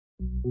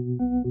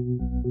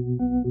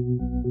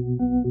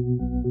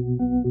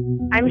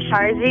I'm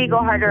Sharzi, Go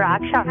Harder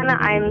Rockshot.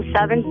 I'm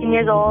 17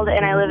 years old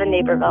and I live in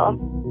Naperville.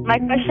 My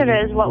question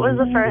is, what was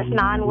the first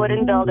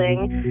non-wooden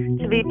building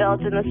to be built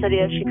in the city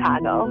of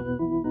Chicago?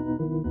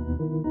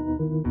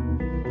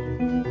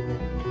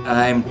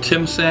 I'm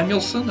Tim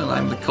Samuelson and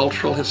I'm the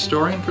cultural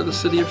historian for the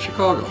city of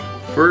Chicago.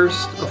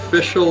 First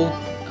official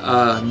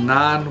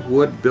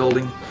non-wood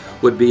building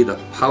would be the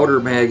Powder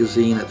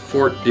Magazine at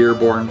Fort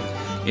Dearborn,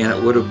 and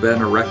it would have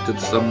been erected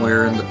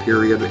somewhere in the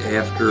period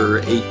after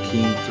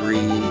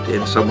 1803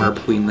 and somewhere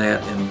between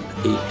that and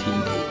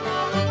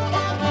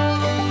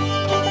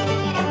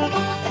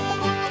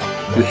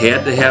 1880. You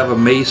had to have a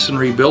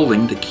masonry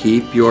building to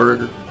keep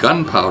your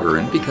gunpowder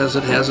in because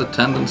it has a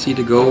tendency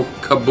to go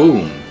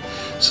kaboom.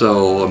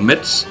 So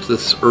amidst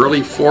this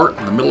early fort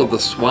in the middle of the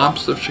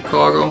swamps of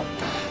Chicago,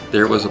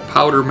 there was a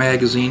powder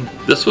magazine.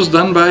 This was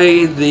done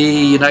by the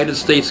United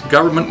States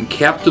government and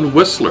Captain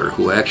Whistler,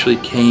 who actually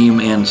came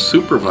and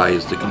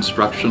supervised the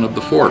construction of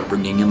the fort,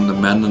 bringing in the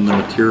men and the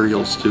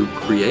materials to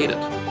create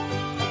it.